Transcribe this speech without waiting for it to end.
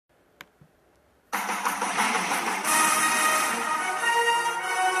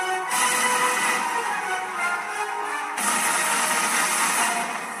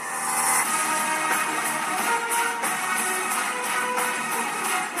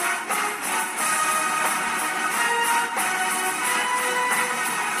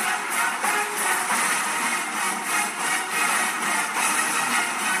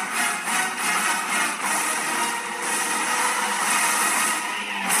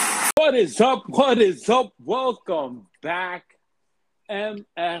What is up? What is up? Welcome back,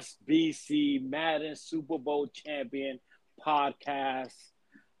 MSBC Madden Super Bowl Champion Podcast.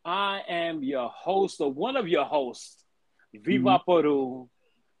 I am your host, or one of your hosts, Viva Peru,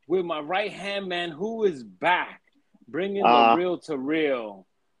 with my right-hand man who is back, bringing the real to real,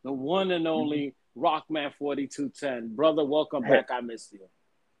 the one and only Rockman 4210. Brother, welcome back. I missed you.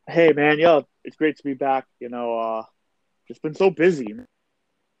 Hey, man. Yo, it's great to be back. Just been so busy.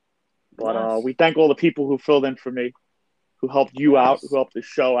 But we thank all the people who filled in for me, who helped you out, who helped the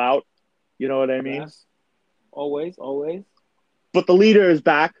show out. You know what I mean? Yes. Always. But the leader is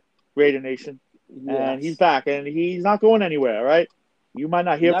back, Raider Nation. Yes. And he's back, and he's not going anywhere, right? You might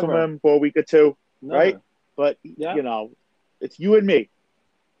not hear from him for a week or two, right? But, it's you and me.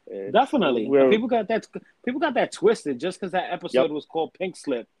 Definitely. People got that twisted just because that episode was called Pink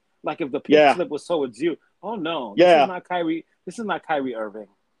Slip. Like if the pink slip was so it's you. Oh, no. This is not Kyrie. This is not Kyrie Irving.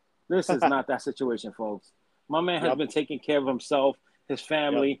 This is not that situation, folks. My man has been taking care of himself, his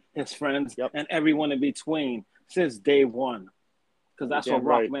family, his friends, and everyone in between since day one. Because that's what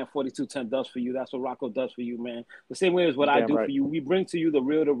Rockman 4210 does for you. That's what Rocco does for you, man. The same way as what I do for you. We bring to you the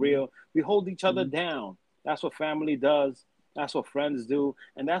real to real. We hold each other down. That's what family does. That's what friends do.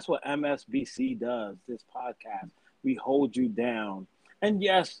 And that's what MSBC does, this podcast. We hold you down. And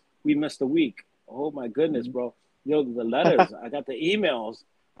yes, we missed a week. Oh, my goodness, bro. Yo, the letters. I got the emails.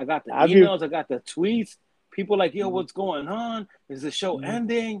 I got the tweets. People like, yo, what's going on? Is the show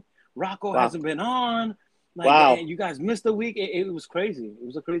ending? Rocco hasn't been on. Like, hey, you guys missed a week. It was crazy. It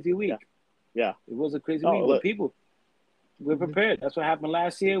was a crazy week. Yeah. It was a crazy week. But people, we're prepared. That's what happened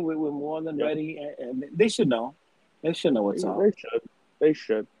last year. We're more than ready. And they should know. They should know what's up. They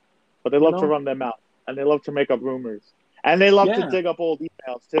should. But they love to run their mouth. And they love to make up rumors. And they love to dig up old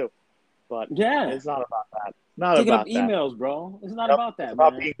emails, too. But it's not about that. Digging up emails, bro. It's not about that. It's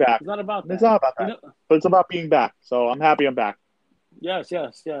about being back. It's not about that. It's not about that. But it's about being back. So I'm happy I'm back. Yes.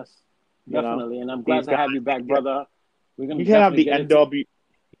 Definitely. And I'm glad to have you back, brother. You can't have the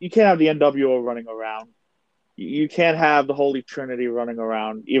NWO running around. You can't have the Holy Trinity running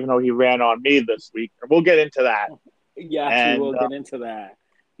around, even though he ran on me this week. And we'll get into that. Yes, we will get into that.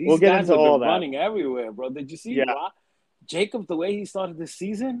 We'll get into all that. Running everywhere, bro. Did you see Jacob, the way he started this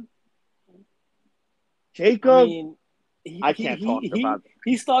season? Jacob, I mean, I can't talk about it.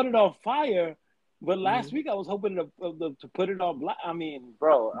 He started on fire, but last week I was hoping to put it on black. I mean,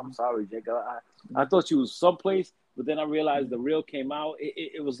 bro, I'm sorry, Jacob. I thought you was someplace, but then I realized the real came out.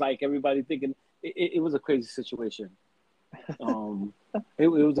 It was like everybody thinking it was a crazy situation. It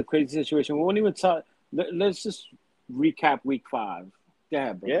was a crazy situation. We won't even talk. Let's just recap week 5. Go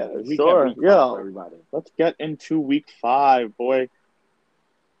ahead, bro. Yeah, sure. Yeah, everybody. Let's get into week 5, boy.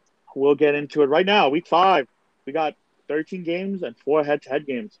 We'll get into it right now. Week 5, we got 13 games and 4 head-to-head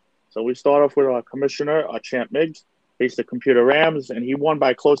games. So we start off with our commissioner, Champ Miggs, faced the Computer Rams, and he won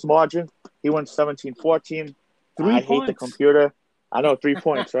by a close margin. He won 17-14. I hate the computer. I know, 3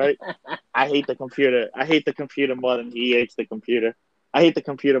 points, right? I hate the computer. I hate the computer more than he hates the computer. I hate the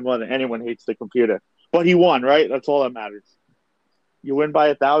computer more than anyone hates the computer. But he won, right? That's all that matters. You win by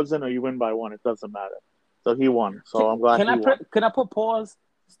 1,000 or you win by 1, it doesn't matter. So he won. So I'm glad he won. Can I put pause?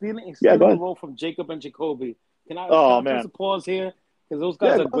 Stealing the role from Jacob and Jacoby. Can I put a pause here? Because those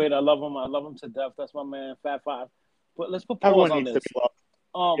guys are great. I love them. I love them to death. That's my man, Fat Five. But let's put pause on this.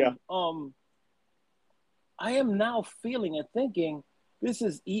 I am now feeling and thinking this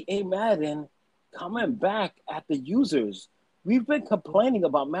is EA Madden coming back at the users. We've been complaining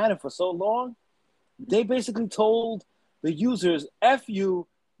about Madden for so long. They basically told the users, F you,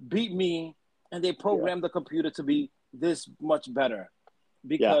 beat me, and they programmed the computer to be this much better.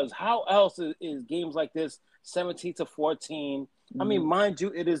 Because how else is games like this 17-14? I mean, mind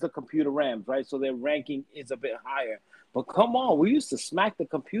you, it is the computer Rams, right? So their ranking is a bit higher. But come on, we used to smack the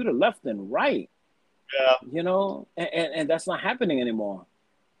computer left and right. Yeah. You know, and that's not happening anymore.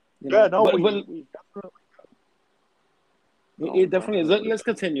 We definitely. It definitely is. Let's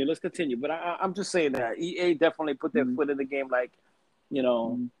continue. But I'm just saying that EA definitely put their foot in the game, like, you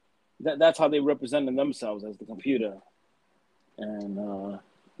know, that's how they represented themselves as the computer. And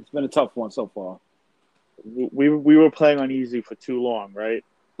it's been a tough one so far. We were playing on easy for too long, right?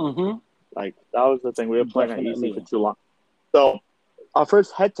 Mm-hmm. Like, that was the thing. We were playing on easy for too long. So, our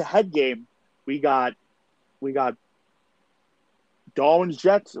first head-to-head game, we got Darwin's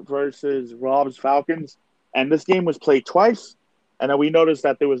Jets versus Rob's Falcons. And this game was played twice. And then we noticed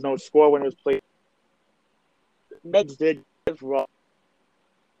that there was no score when it was played. Mets did 24,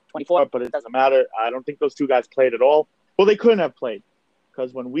 but it doesn't matter. I don't think those two guys played at all. Well, they couldn't have played.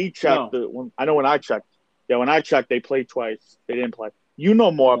 Because when we checked, when I checked, they played twice. They didn't play. You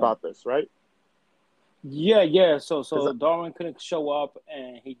know more about this, right? Yeah. So Darwin couldn't show up,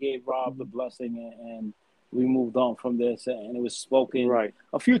 and he gave Rob the blessing, and we moved on from this. And it was spoken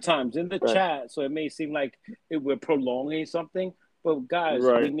a few times in the chat, so it may seem like we're prolonging something. But guys,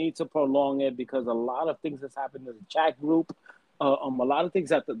 we need to prolong it because a lot of things that's happened in the chat group, a lot of things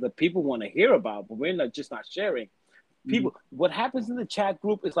that the people want to hear about, but we're not sharing. People, what happens in the chat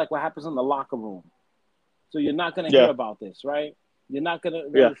group is like what happens in the locker room. So you're not going to hear about this, right? You're not going to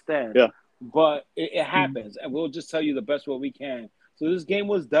understand. Yeah. But it happens, and we'll just tell you the best way we can. So this game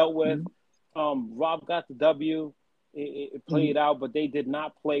was dealt with. Rob got the W. It played out, but they did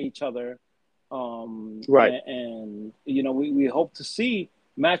not play each other. And we hope to see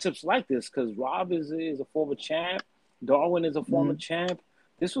matchups like this because Rob is a former champ. Darwin is a former champ.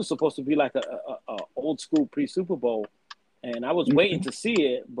 This was supposed to be like a old school pre-Super Bowl, and I was waiting to see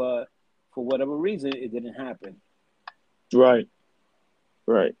it, but for whatever reason, it didn't happen. Right.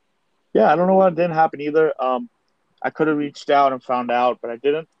 Yeah, I don't know why it didn't happen either. I could have reached out and found out, but I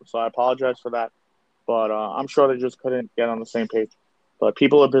didn't, so I apologize for that. But I'm sure they just couldn't get on the same page. But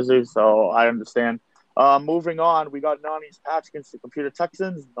people are busy, so I understand. Moving on, we got Nani's patch against the Computer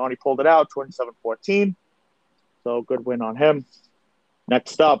Texans. Nani pulled it out, 27-14. So good win on him.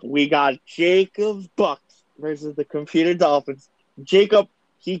 Next up, we got Jacob's Bucks versus the Computer Dolphins. Jacob,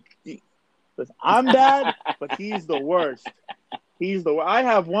 I'm bad, but he's the worst. I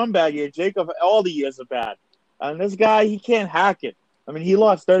have one bad year. Jacob, all the years are bad. And this guy, he can't hack it. I mean, he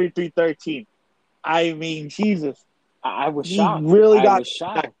lost 33-13. I mean, Jesus. I was shocked. I was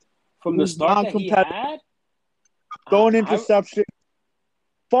shocked. From the start that he had? Throwing interception,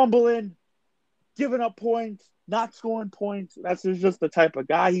 fumbling, giving up points, not scoring points. That's just the type of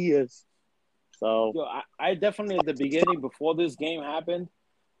guy he is. So I definitely, at the beginning, before this game happened,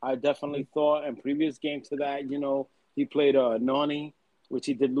 I definitely thought, in previous games to that, he played Nani, which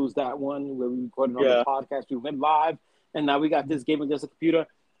he did lose that one where we recorded on the podcast. We went live, and now we got this game against the Computer.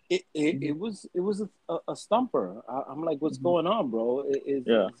 It was a stumper. I'm like, what's going on, bro?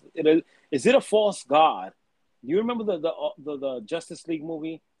 Is it a false god? Do you remember the Justice League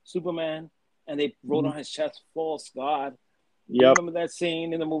movie, Superman, and they wrote on his chest, false god? You remember that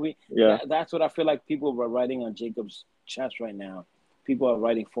scene in the movie? Yeah. That's what I feel like people were writing on Jacob's chest right now. People are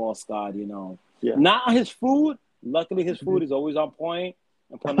writing false god, Not his food. Luckily, his food is always on point.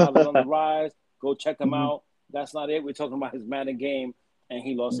 And Panada is on the rise. Go check him out. That's not it. We're talking about his Madden game, and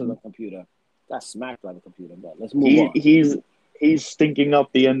he lost to the Computer. Got smacked by the Computer. But let's move on. He's stinking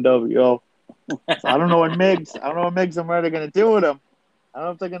up the NWO. So I don't know what Miggs and Red are going to do with him. I don't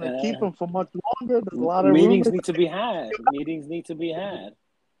know if they're going to keep him for much longer. There's a lot of meetings rumors. need to be had.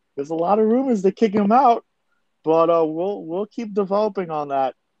 There's a lot of rumors to kick him out, but we'll keep developing on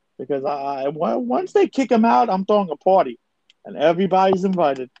that because once they kick him out, I'm throwing a party, and everybody's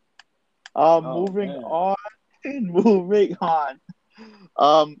invited. Moving on.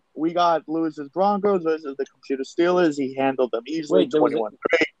 We got Lewis's Broncos versus the Computer Steelers. He handled them easily, 21-3.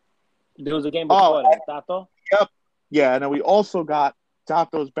 There was a game before that, Tato? Yep. Yeah, and then we also got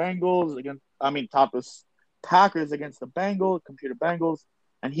Tato's Tato's Packers against the Computer Bengals,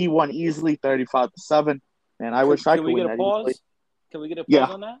 and he won easily 35-7. Man, I wish I could win that easily. Can we get a pause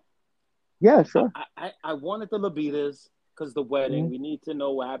on that? Yeah, sure. I wanted the Labitas because the wedding. We need to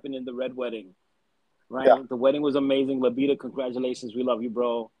know what happened in the red wedding, right? Yeah. The wedding was amazing. Labita, congratulations. We love you,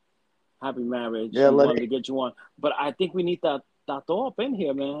 bro. Happy marriage. Yeah, we wanted to get you on. But I think we need that Tato up in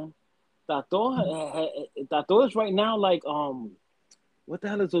here, man. Tato is right now like what the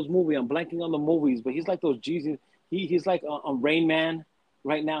hell is those movies? I'm blanking on the movies, but he's like those Jesus. He's like Rain Man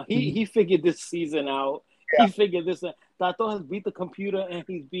right now. He figured this season out. Yeah. He figured this out. Tato has beat the Computer, and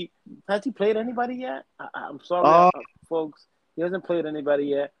has he played anybody yet? I'm sorry, folks. He hasn't played anybody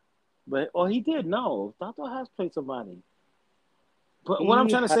yet. But he did. No, Tato has played somebody. But what I'm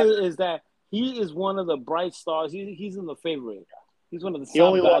trying to say is that he is one of the bright stars. He's in the favorite. He's one of the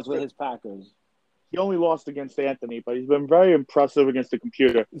top guys with his Packers. He only lost against Anthony, but he's been very impressive against the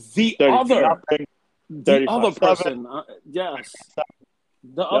Computer. The other person, yes.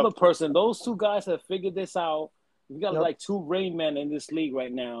 The other person, those two guys have figured this out. We got like two Rain Men in this league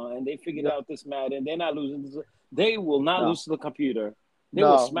right now, and they figured out this matter, and they're not losing. They will not lose to the Computer. They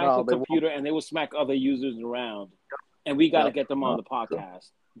will smack the Computer, and they will smack other users around. And we got to get them on the podcast.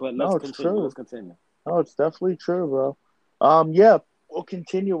 But let's continue. Let's continue. No, it's definitely true, bro. We'll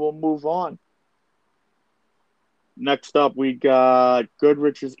continue. We'll move on. Next up, we got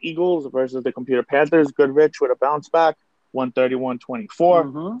Goodrich's Eagles versus the Computer Panthers. Goodrich with a bounce back,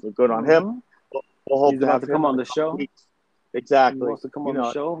 131-24. So good on him. We'll hope to have to come on the show. Exactly. He wants to come on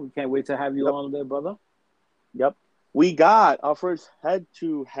the show. We can't wait to have you on there, brother. Yep. we got our first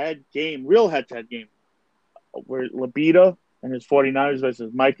head-to-head game, real head-to-head game, where Labita and his 49ers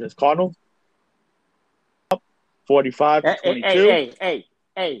versus Mike and his Cardinals. 45-22.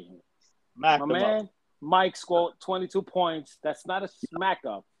 Hey. My man, Mike scored 22 points. That's not a smack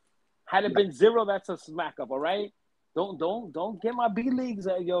up. Had it been 0, that's a smack up, all right? Don't get my B leagues,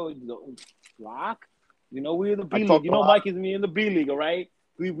 Rock. You know we're in the B league. You know Mike is me in the B league, all right?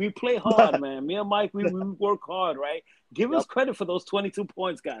 We play hard, man. Me and Mike, we work hard, right? Give us credit for those 22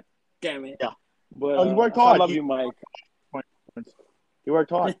 points, God damn it. Yeah. But he worked hard. I love you, Mike. He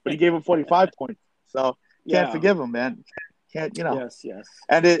worked hard, but he gave him 45 points. So can't forgive him, man. Can't. Yes.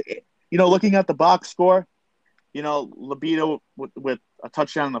 And looking at the box score, Labito with a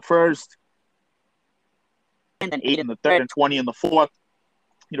touchdown in the first, and then 8 in the third, and 20 in the fourth.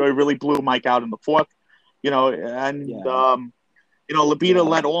 He really blew Mike out in the fourth. Labito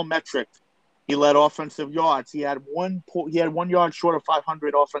led all metrics. He led offensive yards. He had 1 yard short of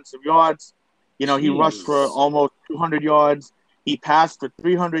 500 offensive yards. He rushed for almost 200 yards. He passed for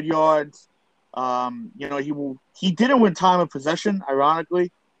 300 yards. He didn't win time of possession,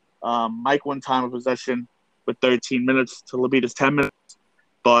 ironically. Mike won time of possession with 13 minutes to Labita's 10 minutes.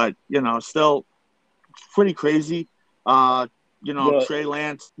 But, still pretty crazy. Trey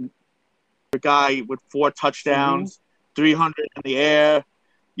Lance, the guy with 4 touchdowns, 300 in the air.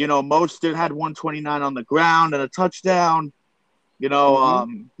 Mostert had 129 on the ground and a touchdown. He got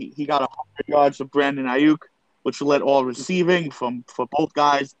 100 yards of Brandon Ayuk, which led all receiving for both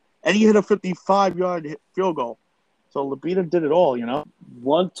guys. And he hit a 55-yard field goal. So Labita did it all,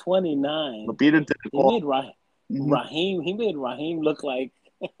 129. Labita did it all. He made Raheem look like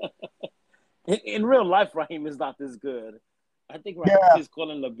in real life, Raheem is not this good. I think Raheem is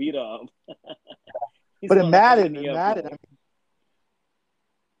calling Labita up. But in Madden,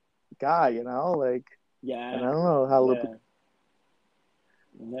 guy, I don't know how Labita.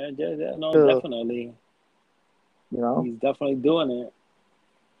 Definitely. He's definitely doing it.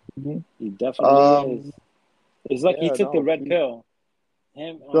 Mm-hmm. He definitely is. It's like he took the red pill.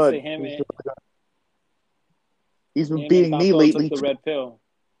 He's been beating me lately. Took the red pill.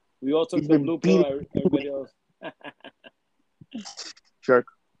 We all took the blue pill. Everybody else. Jerk.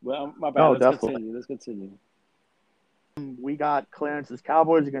 Well, my bad. Let's continue. We got Clarence's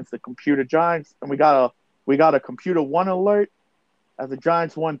Cowboys against the Computer Giants, and we got a Computer 1 alert as the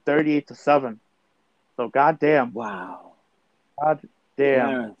Giants won 38-7. So goddamn. Wow.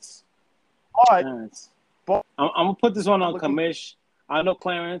 Goddamn. Clarence. But I'm gonna put this one on Kamish. I know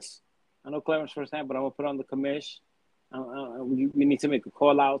Clarence firsthand, but I'm gonna put on the Kamish. We need to make a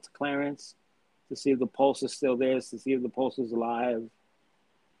call out to Clarence to see if the pulse is still there, to see if the pulse is alive,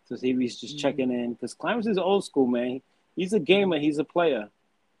 to see if he's just checking in. Because Clarence is old school, man. He's a gamer. He's a player.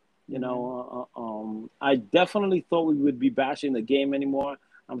 I definitely thought we would be bashing the game anymore.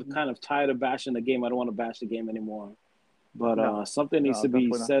 I'm kind of tired of bashing the game. I don't want to bash the game anymore. But something needs to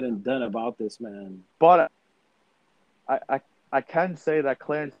be said and done about this, man. But I can say that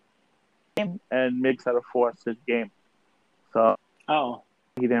Clarence and Miggs had to force his game. So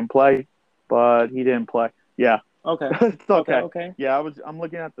he didn't play, but he didn't play. Yeah. Okay. It's okay. Okay. Yeah, I'm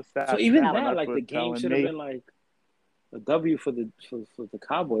looking at the stats. So even that, like the game should have been like a W for the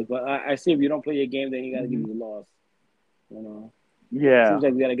Cowboys. But I see if you don't play your game, then you got to give you the loss. Yeah. Seems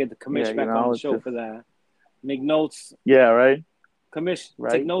like we got to get the commission back on the show for that. Make notes. Yeah. Right. Commission.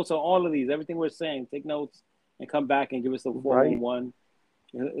 Right. Take notes on all of these. Everything we're saying. Take notes and come back and give us the 4-1-1.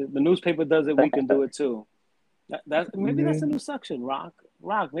 The newspaper does it. We can do it too. Maybe that's a new section. Rock.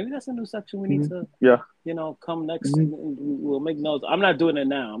 Maybe that's a new section. We need to. Yeah. Come next. We'll make notes. I'm not doing it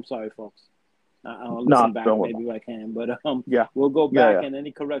now. I'm sorry, folks. I'll listen back maybe if I can. But we'll go back and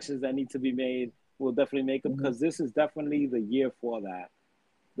any corrections that need to be made, we'll definitely make them because this is definitely the year for that.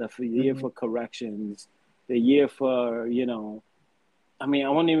 The year for corrections. The year for I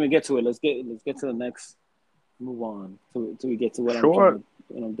won't even get to it. Let's get to the next. Move on till we get to what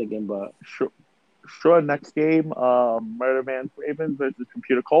I'm thinking. But sure. Next game, Murder Man's Ravens versus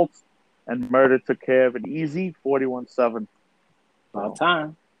Computer Colts, and Murder took care of it easy, 41-7. About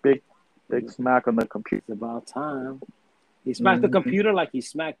time. Big smack on the computer. It's about time. He smacked the computer like he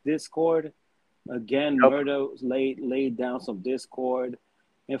smacked Discord. Again, Murder laid down some Discord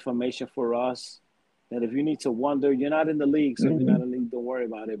information for us that if you need to wonder, you're not in the league, so if you're not in the league, don't worry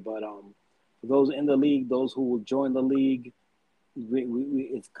about it. But for those in the league, those who will join the league,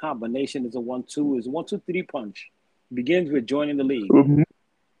 its combination is a 1-2, is 1-2-3 punch. Begins with joining the league. And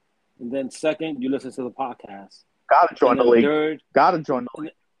then second, you listen to the podcast. Gotta join the league. Gotta join the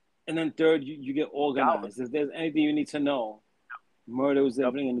league. And then third, you get organized. If there's anything you need to know, Murder was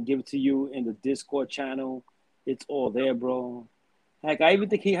definitely going to give it to you in the Discord channel. It's all there, bro. Like, I even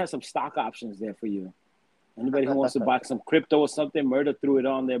think he has some stock options there for you. Anybody who wants to buy some crypto or something, Murder threw it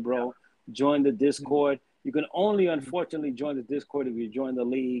on there, bro. Join the Discord. You can only, unfortunately, join the Discord if you join the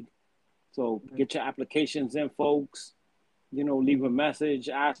league. So get your applications in, folks. Leave a message,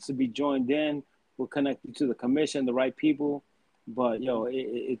 ask to be joined in. We'll connect you to the commission, the right people. But,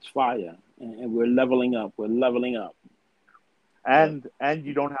 it's fire. And we're leveling up. We're leveling up. And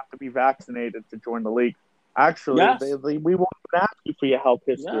you don't have to be vaccinated to join the league. Actually, yes. we won't even ask you for your health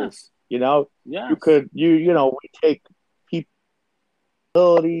history. Yes. Yes. You could, we take people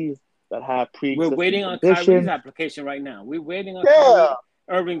that have pre-existing We're waiting on conditions. Kyrie's application right now. We're waiting on Kyrie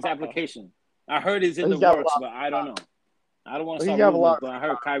Irving's application. I heard it's in the works, but I don't know. I don't want to start rumors, but I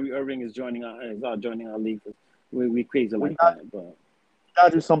heard Kyrie Irving is joining our league. We crazy like that, but you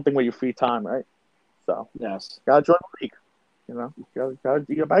gotta do something with your free time, right? So yes, gotta join the league.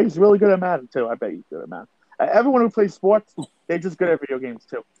 He's really good at Madden too. I bet he's good at Madden. Everyone who plays sports, they're just good at video games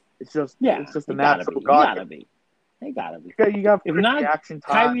too. It's just a natural god. They gotta be. You got if not reaction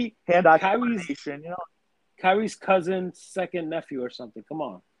time, hand-eye coordination. Kyrie's cousin's second nephew or something. Come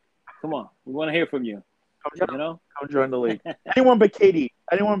on. We want to hear from you. Come join the league. Anyone but Katie.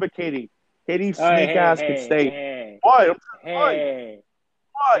 Katie's snake ass can stay. What?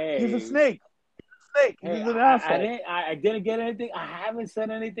 He's a snake. He's an asshole. I didn't get anything. I haven't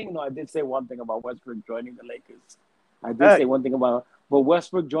said anything. No, I did say one thing about Westbrook joining the Lakers. I did say one thing but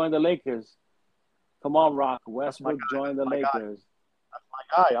Westbrook joined the Lakers. Come on, Rock. Westbrook joined the Lakers. That's my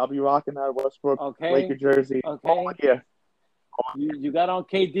guy. I'll be rocking that Westbrook Laker jersey. Okay. You got on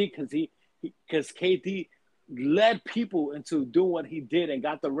KD because KD led people into doing what he did and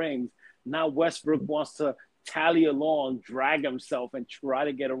got the rings. Now Westbrook wants to tally along, drag himself, and try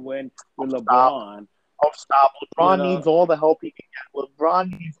to get a win with LeBron. Stop. LeBron needs all the help he can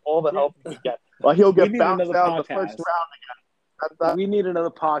get. Well, he'll get bounced out in the first round again. We need another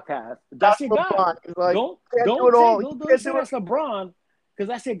podcast. That's your guy. Like, don't say that's LeBron, because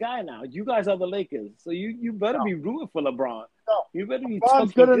that's your guy now. You guys are the Lakers, so you better be rooting for LeBron. No. You better be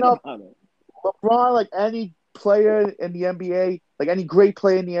LeBron's good enough. LeBron, like any player in the NBA, like any great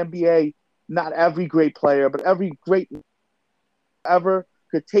player in the NBA, not every great player, but every great ever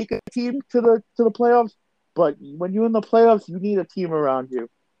could take a team to the playoffs. But when you're in the playoffs, you need a team around you.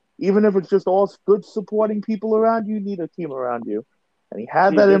 Even if it's just all good supporting people around you, need a team around you. And he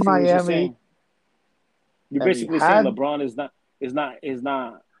had that in Miami. You're basically saying LeBron is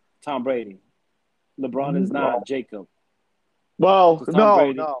not Tom Brady. LeBron is not Jacob. Well,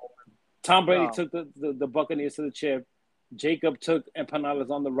 no. Tom Brady took the Buccaneers to the chip. Jacob took Empanadas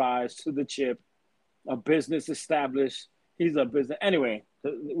on the Rise to the chip. A business established. He's a business. Anyway,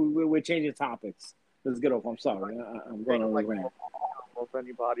 we're changing topics. Let's get off. I'm sorry. I'm going on a rant.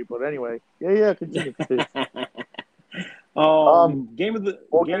 Anybody, but anyway, continue. Game of the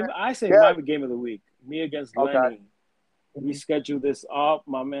I say my game of the week. Me against Lenny. We scheduled this up.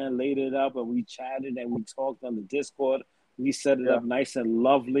 My man laid it up, and we chatted and we talked on the Discord. We set it up nice and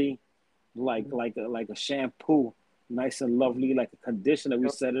lovely, like a shampoo, nice and lovely, like a conditioner. We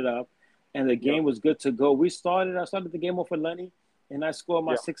set it up, and the game was good to go. I started the game off with Lenny, and I scored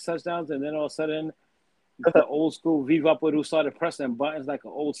my 6 touchdowns, and then all of a sudden, the old school Viva Peru started pressing buttons like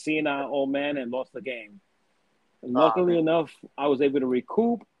an old senile old man and lost the game. Luckily enough, I was able to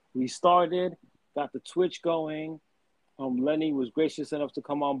recoup. We started, got the Twitch going. Lenny was gracious enough to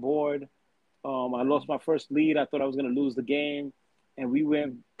come on board. I lost my first lead. I thought I was going to lose the game. And we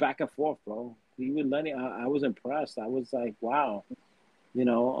went back and forth, bro. Even Lenny, I was impressed. I was like, wow.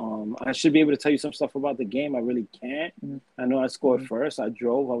 I should be able to tell you some stuff about the game. I really can't. I know I scored first. I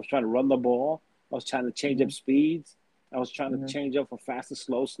drove. I was trying to run the ball. I was trying to change up speeds. I was trying to change up from fast to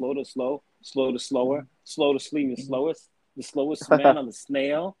slow, slow to slow, slow to slower, slow to slowest, the slowest man on the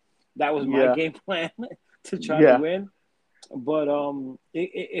snail. That was my game plan to try to win. But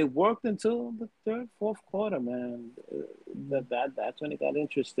it worked until the third, fourth quarter, man. That's when it got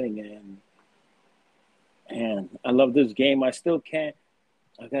interesting. And I love this game. I still can't.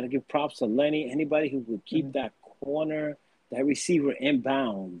 I got to give props to Lenny. Anybody who would keep that corner, that receiver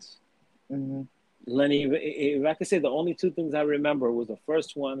inbounds. Lenny, if I could say the only 2 things I remember was the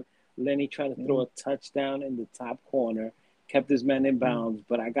first one, Lenny tried to throw a touchdown in the top corner, kept his man in bounds,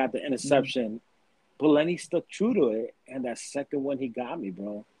 but I got the interception. But Lenny stuck true to it, and that second one, he got me,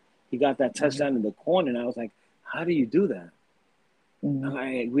 bro. He got that touchdown in the corner, and I was like, how do you do that?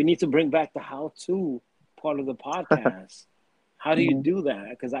 We need to bring back the how-to part of the podcast. How do you do that?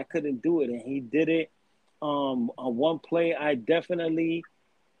 Because I couldn't do it, and he did it. On one play, I definitely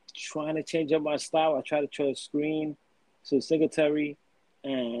trying to change up my style. I tried to screen to Singletary,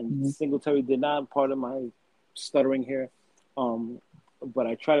 and Singletary did not part of my stuttering here. But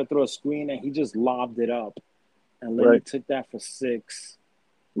I tried to throw a screen and he just lobbed it up, and Lenny Right. took that for 6.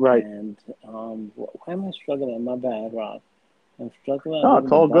 Right. And why am I struggling? My bad, Rob. I'm struggling. No,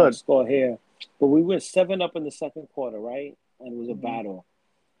 it's all good. Score here, but we went 7 up in the second quarter, right? And it was a battle.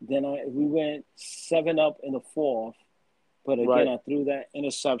 Then we went 7 up in the fourth, but again I threw that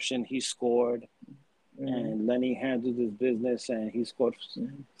interception. He scored, and Lenny handled his business, and he scored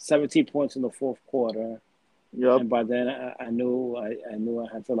 17 points in the fourth quarter. Yep. And by then I knew I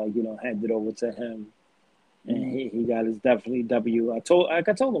had to hand it over to him, and he got his definitely W. I told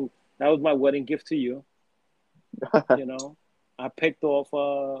him that was my wedding gift to you. You know, I picked off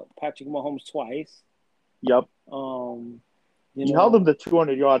Patrick Mahomes twice. Yep. You held him to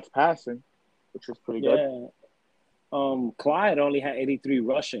 200 yards passing, which was pretty good. Clyde only had 83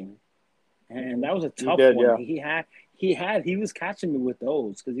 rushing, and that was a tough one. Yeah. He was catching me with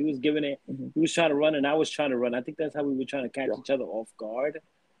those because he was giving it. He was trying to run, and I was trying to run. I think that's how we were trying to catch each other off guard.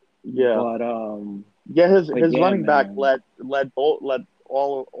 Yeah. But his running back led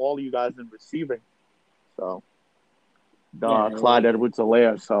all you guys in receiving. So Clyde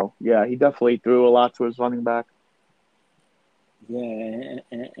Edwards-Helaire. So yeah, he definitely threw a lot to his running back. Yeah,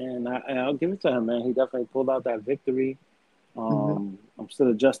 and I'll give it to him, man. He definitely pulled out that victory. I'm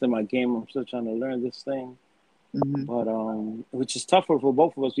still adjusting my game. I'm still trying to learn this thing. But which is tougher for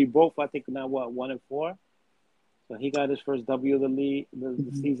both of us. We both, I think, now 1-4. So he got his first W of the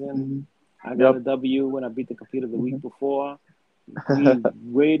season. I got a W when I beat the computer the week before. We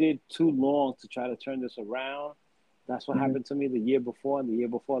waited too long to try to turn this around. That's what happened to me the year before and the year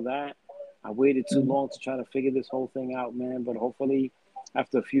before that. I waited too long to try to figure this whole thing out, man. But hopefully,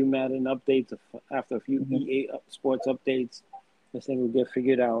 after a few Madden updates, after a few EA Sports updates, this thing will get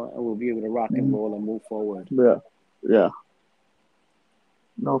figured out and we'll be able to rock and roll and move forward. Yeah.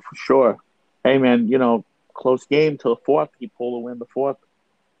 No, for sure. Hey, man, close game till the fourth. He pulled a win the fourth.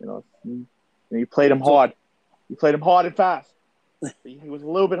 And you played him hard. You played him hard and fast. He was a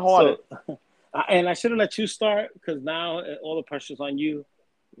little bit harder. And I should have let you start because now all the pressure's on you.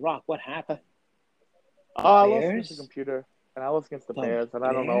 Rock, what happened? I lost against the computer, and I lost against the Bears, and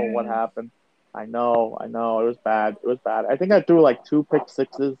I don't know what happened. I know. It was bad. I think I threw like 2 pick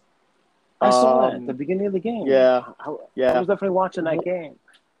sixes. I saw that at the beginning of the game. Yeah. I was definitely watching that game.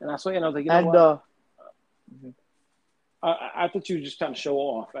 And I saw it, and I was like, you know what? I thought you were just trying to show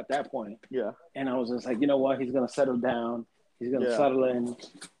off at that point. Yeah. And I was just like, you know what? He's going to settle down. He's going to settle in.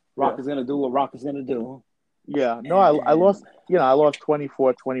 Rock is going to do what Rock is going to do. Yeah. No, I lost. I lost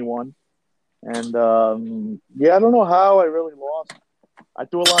 24-21. And, I don't know how I really lost. I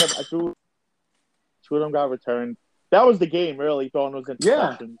threw 2 of them got returned. That was the game, really, throwing those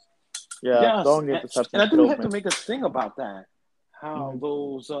interceptions. Yeah, throwing the interceptions. And I think we have to make a thing about that. How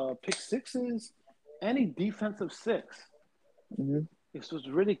those pick sixes, any defensive 6, this was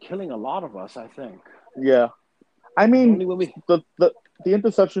really killing a lot of us, I think. Yeah. I mean, the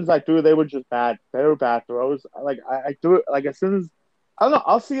interceptions I threw, they were just bad. They were bad throws. Like I threw it as soon as I don't know.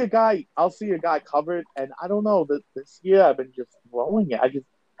 I'll see a guy covered, and I don't know. This year I've been just throwing it. I just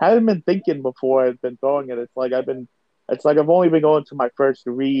haven't been thinking before I've been throwing it. It's like I've only been going to my first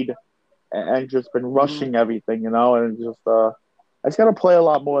read and just been rushing everything, and just I just gotta play a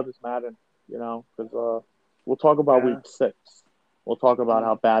lot more of this Madden, because we'll talk about week 6. We'll talk about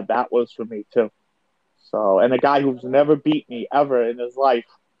how bad that was for me too. So, and a guy who's never beat me ever in his life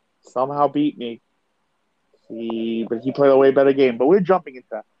somehow beat me. But he played a way better game. But we're jumping into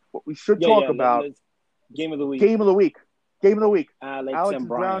that. What we should talk about game of the week. Game of the week. Alex and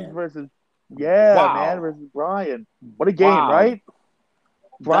Browns versus versus Brian. What a game, right?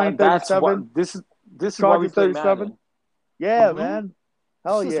 Brian 37. This is why we play Madden. Yeah, man.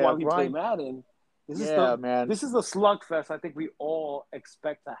 Hell this yeah, is why we Brian. play Madden. This is the slugfest I think we all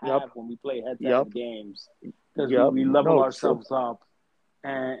expect to have when we play head-to-head games because we level ourselves up.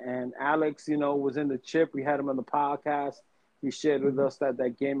 And Alex, was in the chip. We had him on the podcast. He shared with us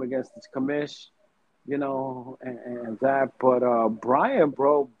that game against the commish, and that. But Brian,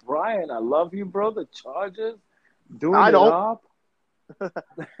 I love you, bro. The Chargers doing it up.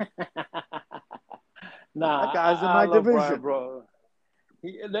 Nah, that guy's in my division, Brian, bro.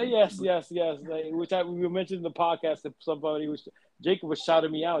 Yes. Which we mentioned in the podcast that Jacob was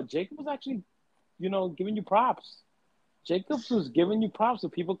shouting me out. Jacob was actually, giving you props. Jacobs was giving you props.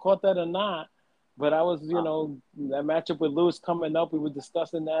 If people caught that or not, but I was, that matchup with Lewis coming up. We were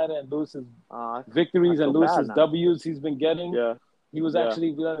discussing that and Lewis's victories and Lewis's W's he's been getting. Yeah, he was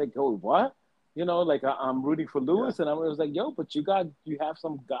actually like, "Oh, what?" I'm rooting for Lewis, and I was like, "Yo, but you have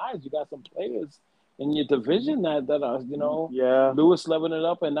some guys, you got some players." In your division that are, Lewis leveling it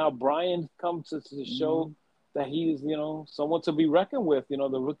up, and now Brian comes to show that he's, someone to be reckoned with, the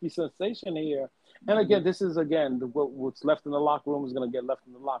rookie sensation here. And again, this is, what's left in the locker room is going to get left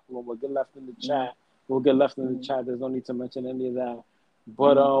in the locker room. We'll get left in the chat. We'll get left in the chat. There's no need to mention any of that.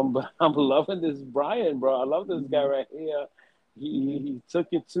 But I'm loving this Brian, bro. I love this guy right here. He took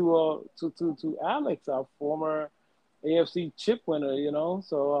it to Alex, our former AFC chip winner,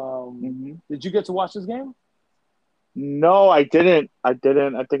 So did you get to watch this game? No, I didn't. I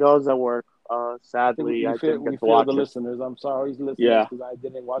think I was at work. Sadly, I didn't get to watch the it. Listeners. I'm sorry, listeners, because I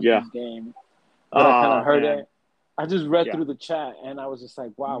didn't watch this game. But I kind of heard it. I just read through the chat, and I was just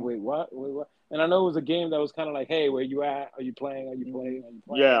like, wow, wait, what? And I know it was a game that was kind of like, hey, where you at? Are you playing? Are you playing? Are you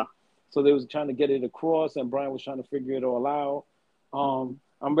playing? Yeah. So they was trying to get it across, and Brian was trying to figure it all out.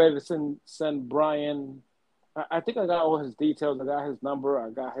 I'm ready to send Brian. I think I got all his details. I got his number. I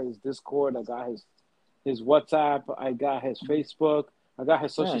got his Discord. I got his WhatsApp. I got his Facebook. I got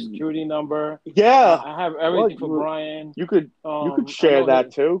his social security number. Yeah. I have everything for Brian. You could share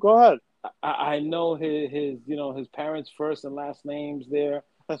that too. Go ahead. I know his parents' first and last names there,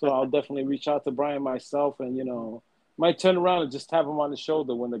 so I'll definitely reach out to Brian myself, and might turn around and just tap him on the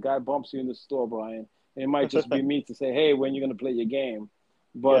shoulder when the guy bumps you in the store, Brian. It might just be me to say, hey, when you gonna play your game?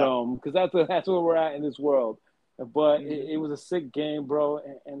 But because that's where we're at in this world. But it was a sick game, bro,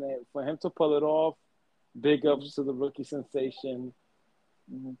 and for him to pull it off, big ups to the rookie sensation,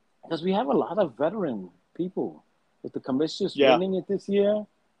 because we have a lot of veteran people with the commissioners winning it this year.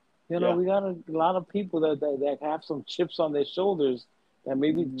 We got a lot of people that have some chips on their shoulders that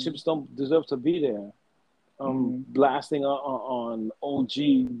maybe chips don't deserve to be there. Blasting on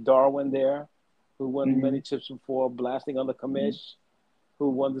OG Darwin there, who won many chips before, blasting on the commish, who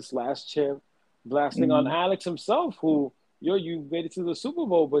won this last chip, blasting on Alex himself, who, you made it to the Super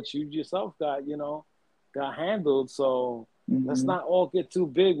Bowl, but you yourself got handled. So let's not all get too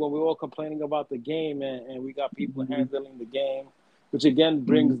big when we're all complaining about the game, and we got people handling the game. Which again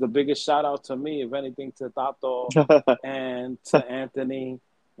brings the biggest shout out to me, if anything, to Tato and to Anthony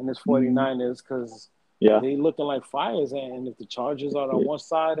and his 49ers, because they looking like fires. And if the Chargers are on one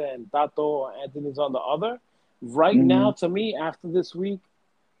side and Tato or Anthony's on the other, right now, to me, after this week,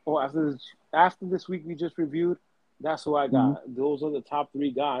 or after this week we just reviewed, that's who I got. Those are the top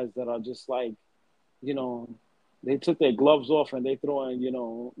three guys that are just like, they took their gloves off and they throwing,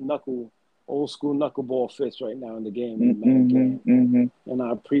 old school knuckleball fists right now in the game. And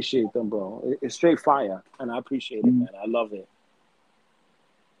I appreciate them, bro. It's straight fire, and I appreciate it, man. I love it.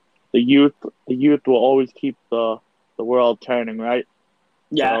 The youth will always keep the world turning, right?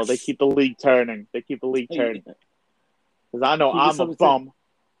 Yeah, they keep the league turning. Because I know I'm a bum.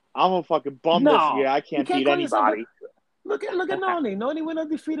 I'm a fucking bum this year. I can't beat anybody. Look at Noni. Noni went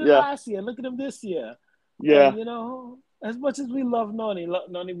undefeated last year. Look at him this year. Yeah. And, as much as we love Noni,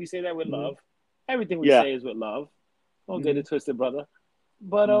 we say that with love. Everything we say is with love. Don't get it twisted, brother.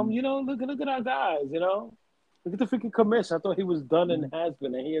 But look at our guys. Look at the freaking commission. I thought he was done and has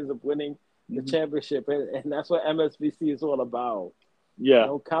been, and he ends up winning the championship, and that's what MSBC is all about. Yeah.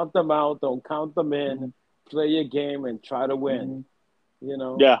 Don't count them out. Don't count them in. Play your game and try to win.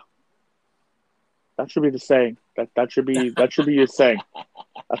 Yeah. That should be the saying. That should be your saying.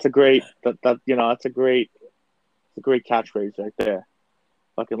 That's a great that's a great catchphrase right there.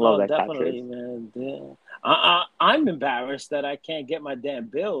 Fucking love that definitely, catchphrase. Man. I'm embarrassed that I can't get my damn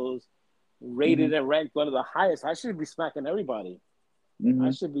Bills rated and ranked one of the highest. I should be smacking everybody.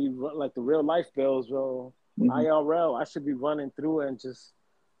 I should be like the real life Bills, bro. IRL. I should be running through and just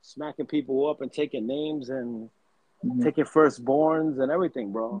smacking people up and taking names and taking firstborns and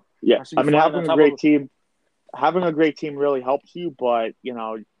everything, bro. Yeah, I mean, having a great team really helps you, but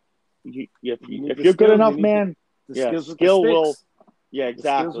if you're good enough, man, skill will. Yeah,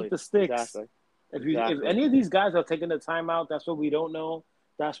 exactly. The sticks. Exactly. If any of these guys are taking the time out, that's what we don't know.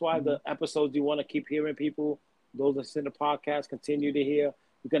 That's why the episodes you want to keep hearing people. Those that send the podcast continue to hear.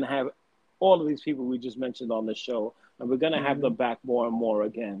 We're gonna have all of these people we just mentioned on the show, and we're gonna have them back more and more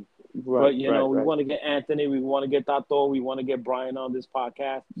again. Right, but we want to get Anthony, we want to get Tato, we want to get Brian on this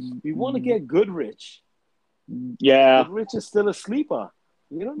podcast. We want to get Goodrich. Yeah, Goodrich is still a sleeper.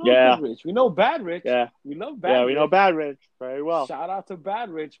 We don't know Goodrich. We know Bad Rich. Yeah, we love Bad Rich. Yeah, we know Bad Rich very well. Shout out to Bad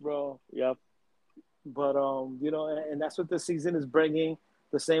Rich, bro. Yep. But and that's what this season is bringing.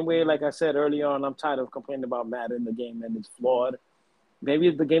 The same way, like I said earlier on, I'm tired of complaining about Madden. The game and it's flawed. Maybe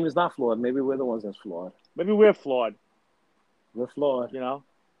the game is not flawed. Maybe we're the ones that's flawed. Maybe we're flawed. We're flawed.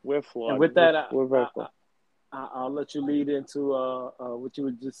 We're flawed. And with that, we're very flawed. I'll let you lead into what you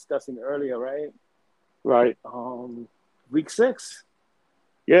were discussing earlier, right? Right. Week 6.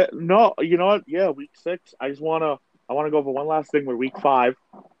 Yeah. No. You know what? Yeah. Week 6. I want to go over one last thing with week 5.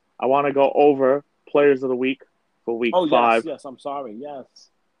 I want to go over players of the week for week 5. Yes, I'm sorry. Yes.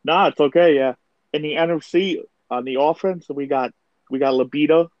 Nah, it's okay. Yeah, in the NFC on the offense, we got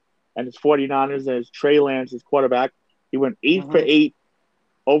Labita and his 49ers and his Trey Lance, his quarterback. He went 8 for 8,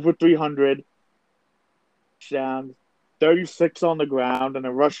 over 300 touchdowns, 36 on the ground, and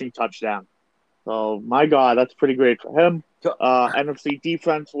a rushing touchdown. So my God, that's pretty great for him. NFC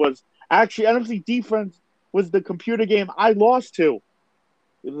defense was the computer game I lost to.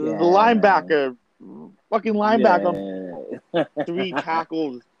 The linebacker, fucking linebacker, 3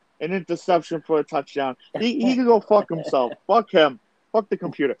 tackles, an interception for a touchdown. He can go fuck himself. Fuck him. Fuck the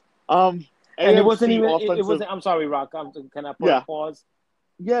computer. And it wasn't even. It wasn't. I'm sorry, Rock. Can I put a pause?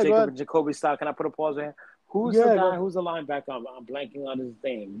 Yeah, Jacob and Jacoby Stock. Can I put a pause there? Who's the guy? Who's the linebacker? I'm blanking on his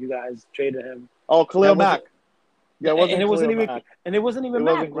name. You guys traded him. Oh, Khalil Mack. Yeah, it wasn't even Mack,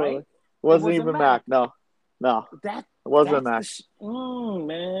 right? It wasn't even Mack. No. It wasn't Mack.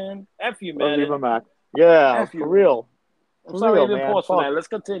 Man. F you, man. It wasn't even Mack. Yeah, for real. I'm sorry, I didn't pause for that. Let's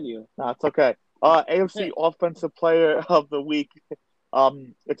continue. No, it's okay. AFC Offensive Player of the Week.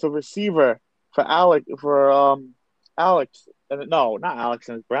 It's a receiver for Alex. No, not Alex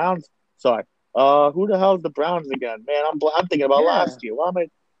and his Browns. Sorry. Who the hell is the Browns again? Man, I'm thinking about last year. Why am I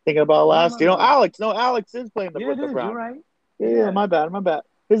thinking about last year? No, Alex. No, Alex is playing with the Browns. You're right. Yeah, my bad.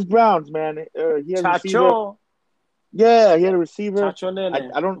 His Browns, man. He had a receiver. Chacho. Yeah, he had a receiver. Chacho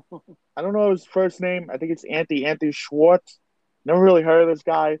Nene. I don't know his first name. I think it's Anthony Schwartz. Never really heard of this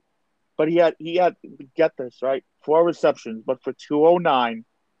guy, but he had get this right, 4 receptions, but for 209,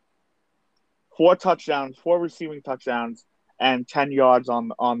 4 touchdowns, 4 receiving touchdowns, and 10 yards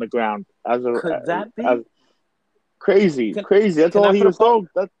on the ground. Could that be crazy? That's all he was told.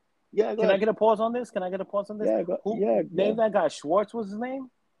 Can I get a pause on this? Yeah, Name that guy. Schwartz was his name?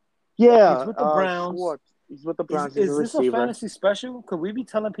 Yeah. He's with the Browns. Schwartz. He's with the Browns. Is this a fantasy special? Could we be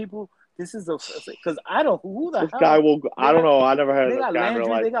telling people this is because I don't who the this hell? Guy will. I don't know. I never heard of this guy. They got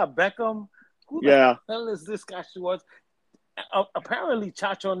Landry. They got Beckham. Who the hell is this guy Schwartz? Apparently,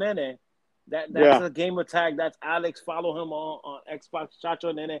 Chacho Nene. That's a gamer tag. That's Alex. Follow him on Xbox.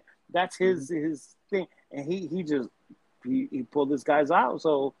 Chacho Nene. That's his thing, and he pulled this guy's out.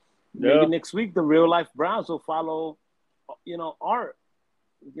 So maybe next week the real life Browns will follow, Art.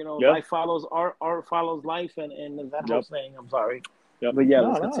 Life follows art follows life, and that whole thing. I'm sorry, but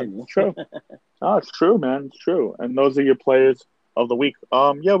let's continue. It's true. No, it's true, man. It's true. And those are your players of the week. We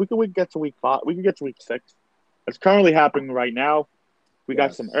can get to week 5. We can get to week 6. It's currently happening right now. We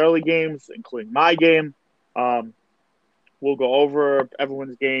got some early games, including my game. We'll go over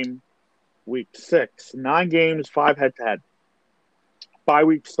everyone's game. Week 6, 9 games, 5 head-to-head. Bye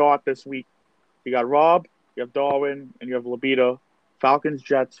week start this week. You got Rob, you have Darwin, and you have Labita. Falcons,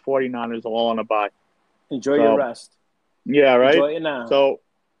 Jets, 49ers, all on a bye. Enjoy your rest. Yeah, right? Enjoy it now. So,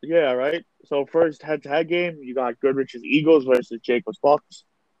 yeah, right? So, first head-to-head game, you got Goodrich's Eagles versus Jacob's Bucks.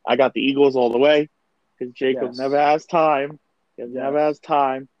 I got the Eagles all the way because Jacob never has time. He never has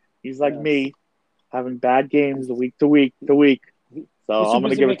time. He's like me, having bad games week to week to week. So, I'm going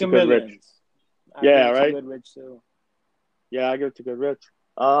to give it to Goodrich. Yeah, right? Goodrich too. Yeah, I give it to Goodrich.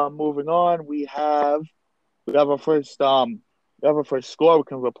 Moving on, we have our first score we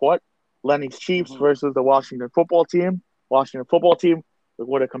can report. Lenny's Chiefs versus the Washington football team. Washington football team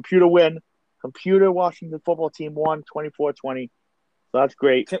with a computer win. Washington football team won 24-20. So that's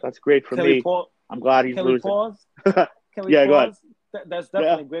great. That's great for me. I'm glad he's losing. Can we pause? Go ahead. That's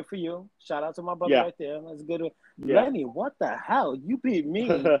definitely great for you. Shout out to my brother right there. That's good. Lenny, what the hell? You beat me,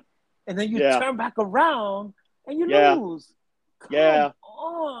 and then you turn back around and you lose. Come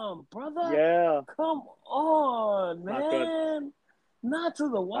on, brother. Yeah. Come on, man. Not to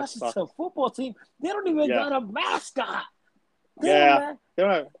the Washington football team. They don't even got a mascot.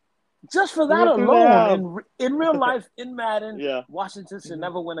 Just for that alone, in real life, in Madden, Washington should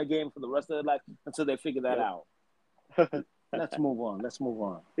never win a game for the rest of their life until they figure that out. Let's move on.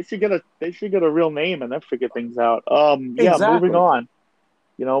 They should get a real name and then figure things out. Moving on.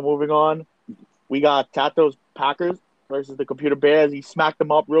 Moving on. We got Tato's Packers versus the Computer Bears. He smacked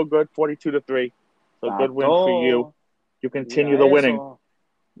them up real good, 42-3. So good win for you. You continue the winning.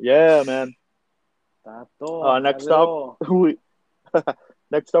 Yeah, man.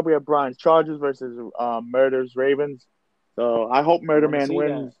 Next up, we have Brian's Chargers versus Murder's Ravens. So I hope Murder Man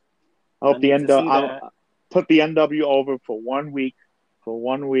wins. I hope put the NW over for 1 week.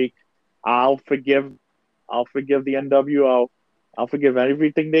 I'll forgive the NWO. I'll forgive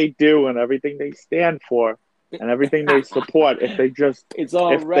everything they do and everything they stand for and everything they support if they just it's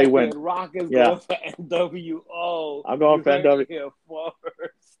all if they win. Rock is going for NWO. I'm going for NWO.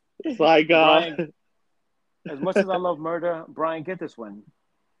 It's like Brian, as much as I love Murder, Brian, get this one.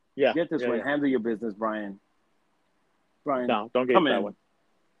 Get this one. Handle your business, Brian. No, don't get that one.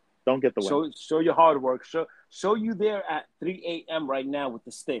 Don't get the win. Show your hard work. Show you there at 3 a.m. right now with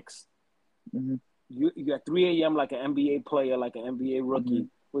the sticks. Mm-hmm. You at 3 a.m. like an NBA player, like an NBA rookie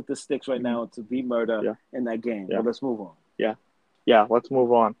with the sticks right now to beat Murder in that game. But let's move on. Yeah, let's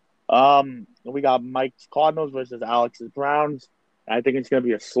move on. We got Mike's Cardinals versus Alex's Browns. I think it's going to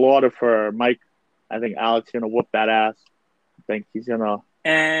be a slaughter for Mike. I think Alex is going to whoop that ass. I think he's going to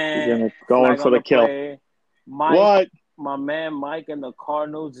go in for the kill. Play. Mike, my man Mike and the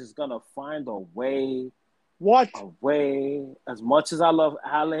Cardinals is going to find a way. A way. As much as I love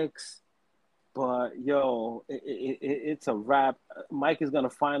Alex, but, it's a wrap. Mike is going to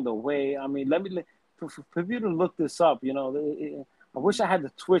find a way. I mean, for you to look this up, I wish I had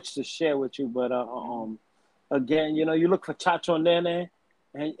the Twitch to share with you, but again, you look for Chacho Nene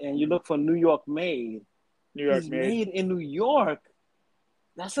and you look for New York Made. He's made in New York.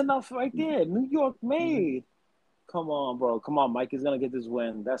 That's enough right there. New York Made. Come on, bro. Come on, Mike is gonna get this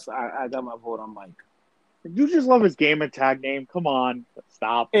win. I got my vote on Mike. You just love his game and tag name. Come on,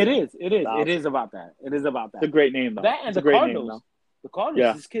 stop. It is. It is about that. It's a great name, though. That and the Cardinals. The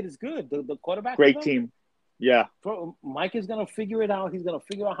Cardinals. This kid is good. The quarterback. Great team. Yeah. Bro, Mike is gonna figure it out. He's gonna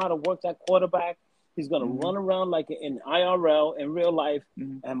figure out how to work that quarterback. He's gonna run around like in IRL in real life,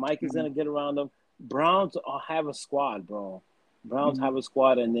 and Mike is gonna get around them. Browns have a squad, bro. Browns have a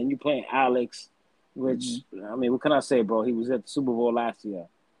squad, and then you playing Alex, which I mean, what can I say, bro? He was at the Super Bowl last year.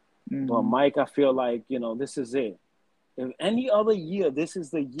 But Mike, I feel like this is it. If any other year, this is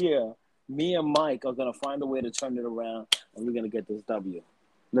the year me and Mike are gonna find a way to turn it around, and we're gonna get this W.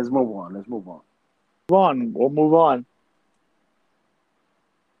 Let's move on. We'll move on.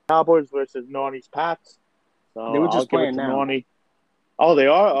 Cowboys versus Nani's Pats. So they were just playing now. Nani. Oh, they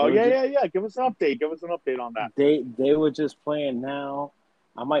are? Oh, yeah. Give us an update. On that. They were just playing now.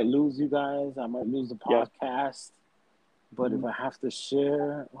 I might lose you guys. I might lose the podcast. But if I have to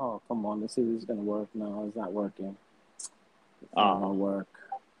share, come on. Let's see if this is going to work. No, it's not working. It's not going to work.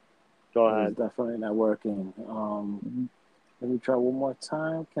 Go ahead. It's definitely not working. Let me try one more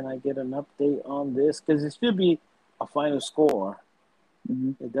time. Can I get an update on this? Because it should be a final score.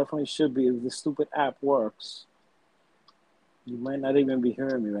 It definitely should be if the stupid app works. You might not even be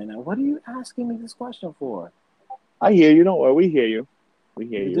hearing me right now. What are you asking me this question for? I hear you. Don't worry. We hear you.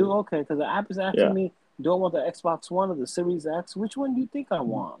 You do? Okay, because the app is asking me, do I want the Xbox One or the Series X? Which one do you think I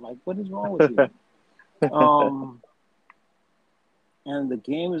want? Like, what is wrong with you? And the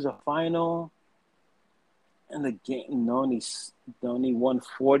game is a final. And the game, Noni won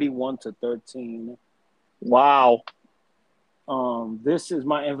 41-13. Wow. This is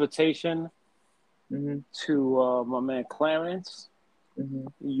my invitation to my man Clarence.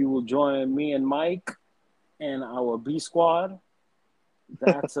 You will join me and Mike and our B squad.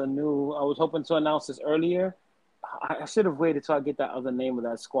 That's a new. I was hoping to announce this earlier. I should have waited till I get that other name of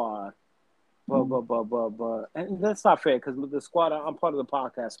that squad. But and that's not fair because the squad. I'm part of the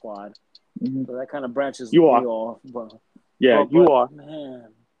podcast squad, so that kind of branches me off. But you are, man.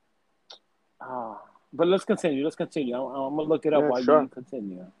 But let's continue. I'm gonna look it up while you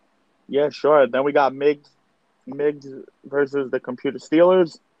continue. Yeah, sure. Then we got Migs versus the Computer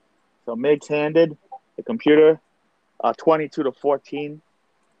Steelers. So Migs handed the Computer 22-14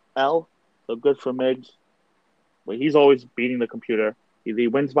 L. So good for Migs. But he's always beating the Computer. Either he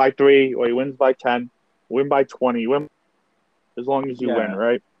wins by 3 or he wins by 10. Win by 20. Win as long as you win,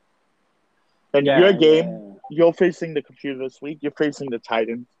 right? And your game, you're facing the Computer this week. You're facing the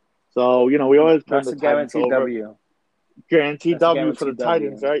Titans. So, we always put the Titans over. W. Guaranteed W for the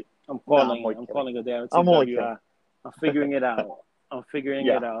Titans, right? I'm calling a guaranteed W. I'm figuring it out.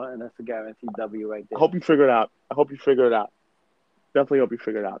 And that's a guaranteed W right there. I hope you figure it out. Definitely hope you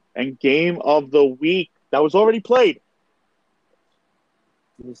figure it out. And game of the week that was already played.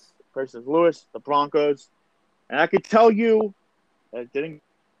 Versus Lewis, the Broncos. And I could tell you that it didn't,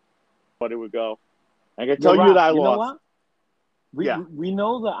 but it would go. I can tell you that I lost. We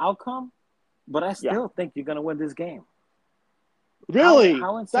know the outcome, but I still think you're going to win this game. Really?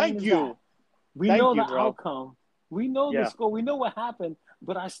 How insane Thank is you. That? We know the bro. outcome. We know the score. We know what happened,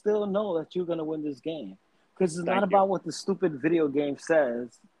 but I still know that you're going to win this game. Because it's not about what the stupid video game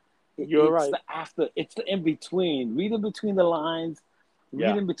says. You're right. It's the in-between. Read in between the lines.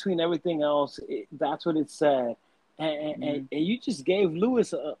 Read in between everything else. That's what it said. And you just gave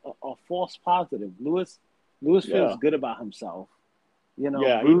Lewis a false positive. Lewis feels good about himself.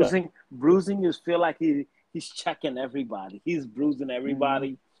 Bruising is feel like he's checking everybody. He's bruising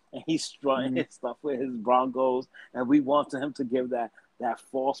everybody, and he's strutting his stuff with his Broncos. And we want him to give that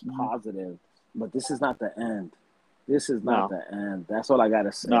false positive. But this is not the end. This is not the end. That's all I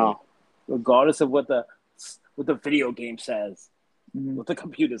gotta say. No. Regardless of what the video game says, what the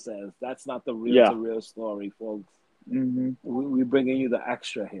computer says, that's not the real story, folks. We bringing you the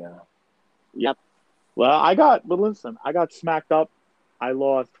extra here. Yep. Well, I got smacked up. I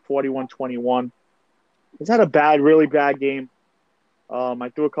lost 41-21. It's had a really bad game.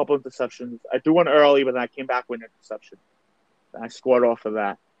 I threw a couple of interceptions. I threw one early, but then I came back with an interception. And I scored off of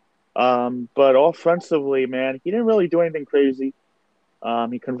that. But offensively, man, he didn't really do anything crazy.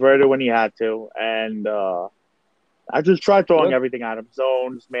 He converted when he had to, and I just tried throwing everything at him.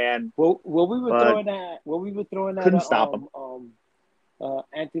 Zones, man. What we were throwing at, couldn't stop him.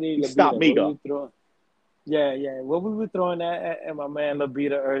 Anthony He Labita. stopped me, though. What we were throwing at my man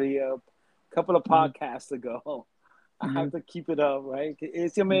Labita earlier, a couple of podcasts ago. I have to keep it up, right?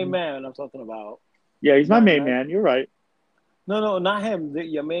 It's your main man I'm talking about. Yeah, he's my main man. You're right. No, not him.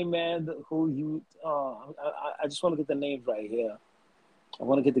 Your main man who you I just want to get the names right here. I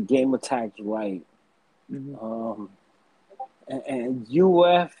want to get the game attacks right. And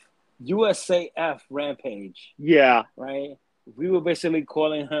USAF Rampage. Yeah. Right? We were basically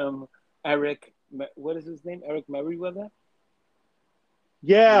calling him Eric, what is his name? Eric Merriweather?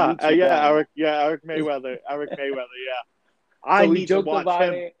 Yeah, Eric Mayweather. Eric Mayweather, yeah. I need to watch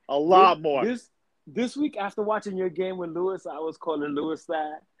him a lot more. This week, after watching your game with Lewis, I was calling Lewis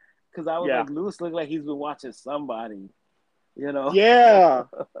that because I was like, Lewis looked like he's been watching somebody, you know? Yeah.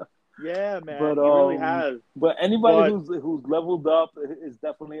 Yeah, man. But, he really has. But anybody who's leveled up is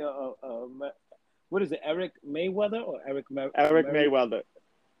definitely a what is it, Eric Mayweather or Eric Mayweather.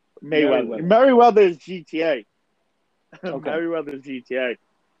 Merriweather is GTA. Okay. Merriweather is GTA.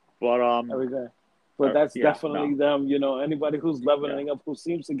 But that's definitely them, you know. Anybody who's leveling up, who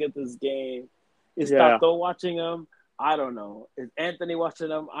seems to get this game. Is Tato watching him? I don't know. Is Anthony watching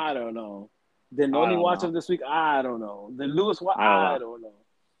him? I don't know. Did Noni watch him this week? I don't know. Did Lewis watch? I don't know.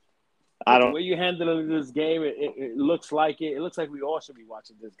 The way you handling this game, it looks like it. It looks like we all should be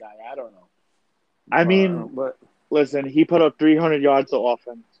watching this guy. I don't know. I mean, listen, he put up 300 yards of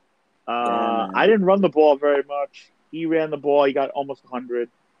offense. I didn't run the ball very much. He ran the ball. He got almost 100.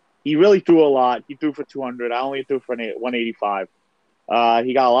 He really threw a lot. He threw for 200. I only threw for 185.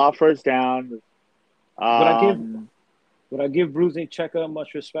 He got a lot of first downs. Would I give Bruising Checker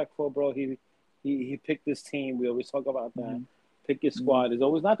much respect for, bro? He picked this team. We always talk about that. Pick your squad. It's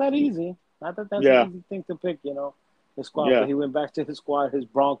always not that easy. Not that that's an easy thing to pick, you know, his squad. But he went back to his squad, his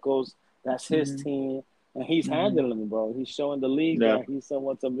Broncos. That's his team. And he's handling them, bro. He's showing the league that he's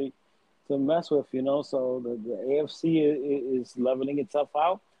someone to mess with, you know. So the AFC is leveling itself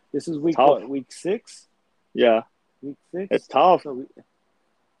out. This is week 6? Yeah. Week 6? It's tough. So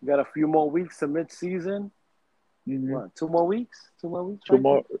we got a few more weeks to mid-season. What, 2 more weeks? 2 more weeks? 2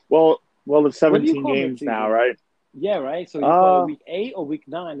 more. Well, there's 17 games mid-season now, right? Yeah, right. So you call it week 8 or week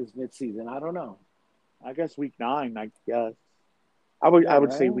 9 is mid-season? I don't know. I guess week 9. I guess I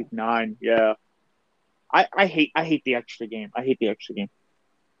would say week 9. Yeah. I hate the extra game. I hate the extra game.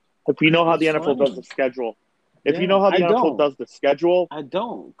 If you know how the NFL does the schedule. If you know how the NFL does the schedule. I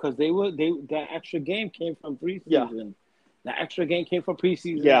don't, because that extra game came from preseason. Yeah. That extra game came from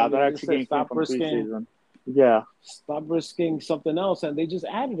preseason. Yeah, that extra game came from preseason. Yeah. Stop risking something else, and they just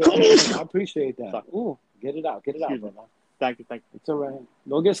added it. I appreciate that. Ooh, get it out, brother. Thank you. It's all right.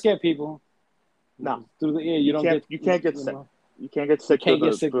 Don't get scared, people. No. Through the ear, you can't get sick. You can't get sick through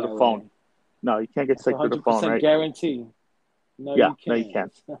the phone. No, you can't get sick through the phone, right? Guarantee. No, you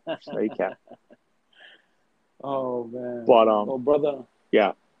can't. No, you can't. Oh man. But brother.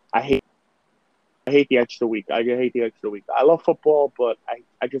 Yeah, I hate the extra week. I hate the extra week. I love football, but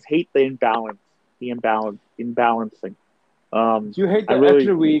I just hate the imbalancing. You hate the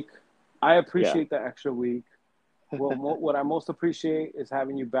extra week. I appreciate the extra week. Well, what I most appreciate is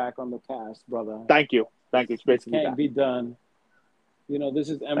having you back on the cast, brother. Thank you. It's great to be back. Can't be done. You know, this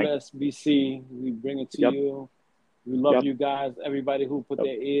is MSBC. We bring it to you. We love you guys. Everybody who put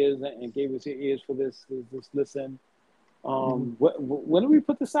their ears and gave us your ears for this listen. When do we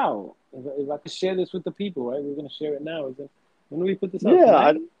put this out? If I could share this with the people, right? We're going to share it now. When do we put this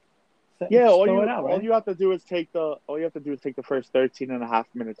out? Yeah. All you have to do is take the first 13 and a half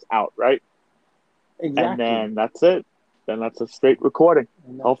minutes out, right? Exactly. And then that's it. Then that's a straight recording.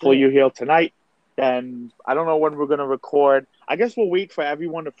 Hopefully you hear tonight. Then I don't know when we're going to record. I guess we'll wait for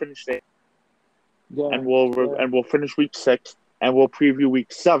everyone to finish it. Yeah, and we'll finish week 6 and we'll preview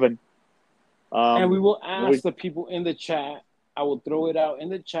week 7. And we will ask the people in the chat. I will throw it out in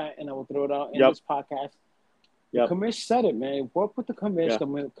the chat and I will throw it out in this podcast. The commish said it, man. Work with the commish.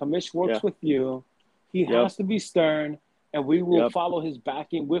 The commish works with you. He has to be stern, and we will follow his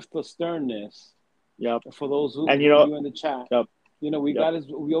backing with the sternness. Yep. For those who and you in the chat. Yep. We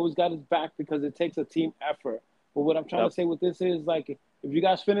always got his back because it takes a team effort. But what I'm trying to say with this is, like, if you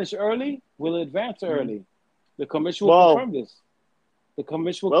guys finish early, we'll advance early. The commission will confirm this. The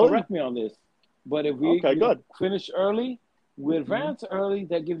commission will correct me on this. But if we finish early, we advance early,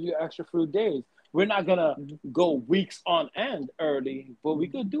 that gives you extra few days. We're not going to go weeks on end early, but we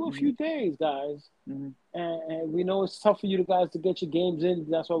could do a few days, guys. And we know it's tough for you guys to get your games in.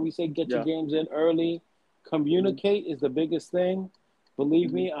 That's why we say get your games in early. Communicate is the biggest thing.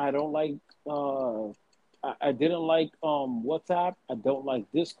 Believe me, I don't like I didn't like WhatsApp. I don't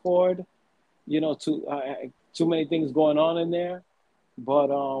like Discord. Too many things going on in there. But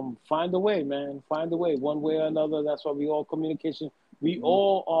find a way, man. Find a way, one way or another. That's why we all communication. We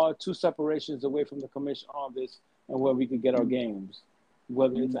all are 2 separations away from the commission on this, and where we could get our games,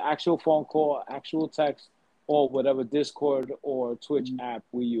 whether it's an actual phone call, actual text, or whatever Discord or Twitch app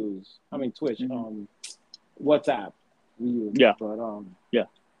we use. I mean Twitch, WhatsApp we use. Yeah. But yeah.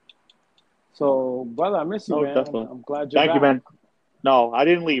 So, brother, I miss you, man. Definitely. I'm glad you're back. Thank you, man. No, I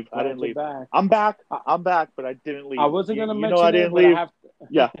didn't leave. I didn't leave. Back. I'm back, but I didn't leave. I wasn't going to mention it. I didn't leave.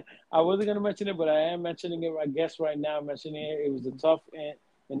 I wasn't going to mention it, but I am mentioning it, I guess, right now. I'm mentioning it. It was a tough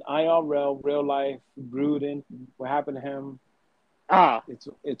in IRL, real life, Gruden. What happened to him?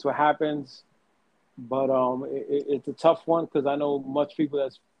 It's what happens. But it's a tough one because I know much people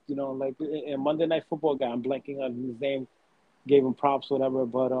that's, like in Monday Night Football guy, I'm blanking on his name, gave him props, whatever.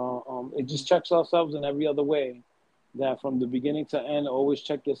 But it just checks ourselves in every other way. That from the beginning to end, always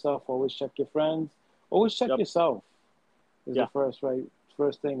check yourself, always check your friends, always check yourself is the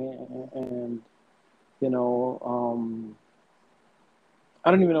first thing. And I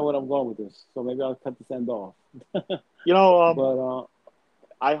don't even know where I'm going with this, so maybe I'll cut this end off.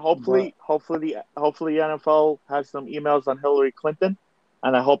 I hopefully the NFL has some emails on Hillary Clinton,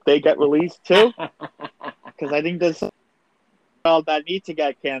 and I hope they get released too, because I think there's some that need to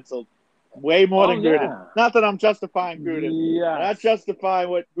get canceled. Way more than Gruden. Yeah. Not that I'm justifying Gruden. Yes. I'm not justifying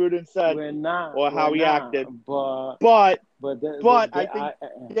what Gruden said how he acted. But I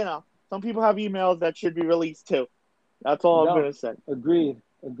think some people have emails that should be released too. That's all I'm gonna say. Agreed.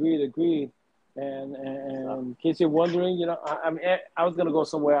 And in case you're wondering, I was gonna go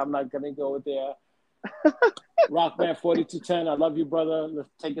somewhere. I'm not gonna go there. Rockman 4210. I love you, brother. Let's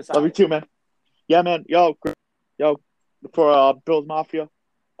take us out. Love you too, man. Yeah, man. Yo, for Bills Mafia.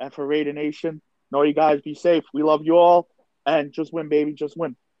 And for Raider Nation, know you guys be safe. We love you all. And just win, baby. Just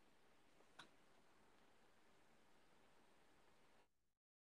win.